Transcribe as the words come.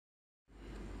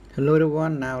Hello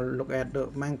everyone, now look at the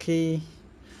monkey.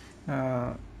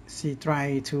 She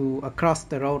try to across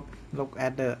the road. Look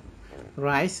at the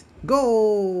rice.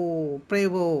 Go!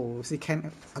 Bravo! She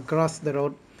can across the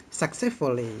road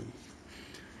successfully.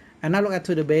 And now look at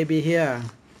to the baby here.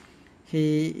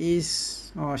 He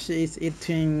is or she is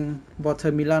eating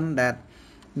watermelon that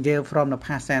gave from the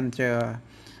passenger.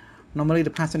 Normally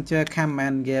the passenger come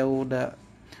and give the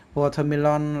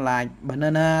watermelon like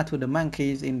banana to the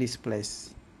monkeys in this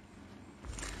place.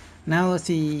 Now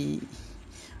she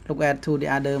look at to the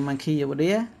other monkey over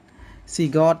there. She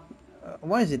got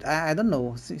what is it? I don't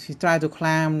know. She tried to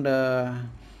climb the.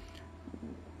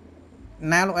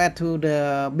 Now look at to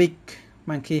the big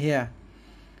monkey here.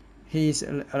 He's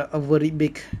a very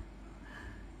big.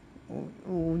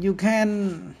 You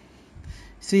can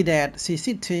see that she's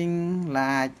sitting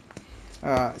like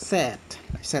sad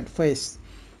face.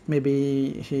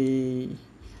 Maybe he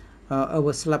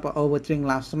overslept or overdrink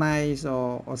last night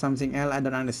or something else. I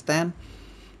don't understand.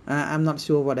 I'm not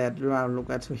sure what that. Look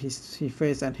at his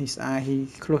face and his eye. He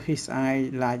closed his eye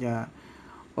like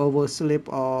oversleep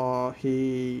or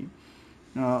he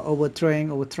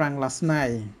overdrank last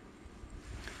night,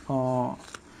 or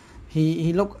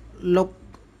he look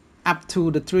up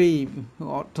to the tree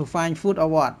or to find food or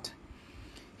what.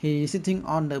 He sitting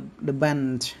on the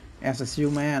bench as a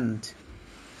human.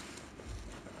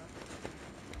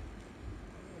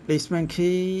 This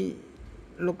monkey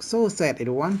looks so sad,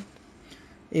 everyone.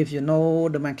 If you know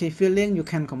the monkey feeling, you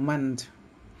can comment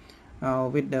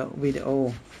with the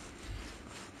video.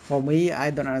 For me,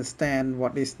 I don't understand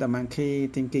what is the monkey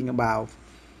thinking about,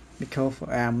 because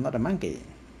I'm not a monkey.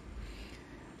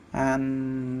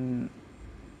 And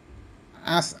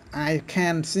as I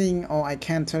can sing or I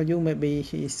can tell you, maybe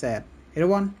he is sad.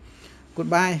 Everyone,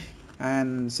 goodbye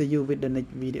and see you with the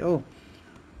next video.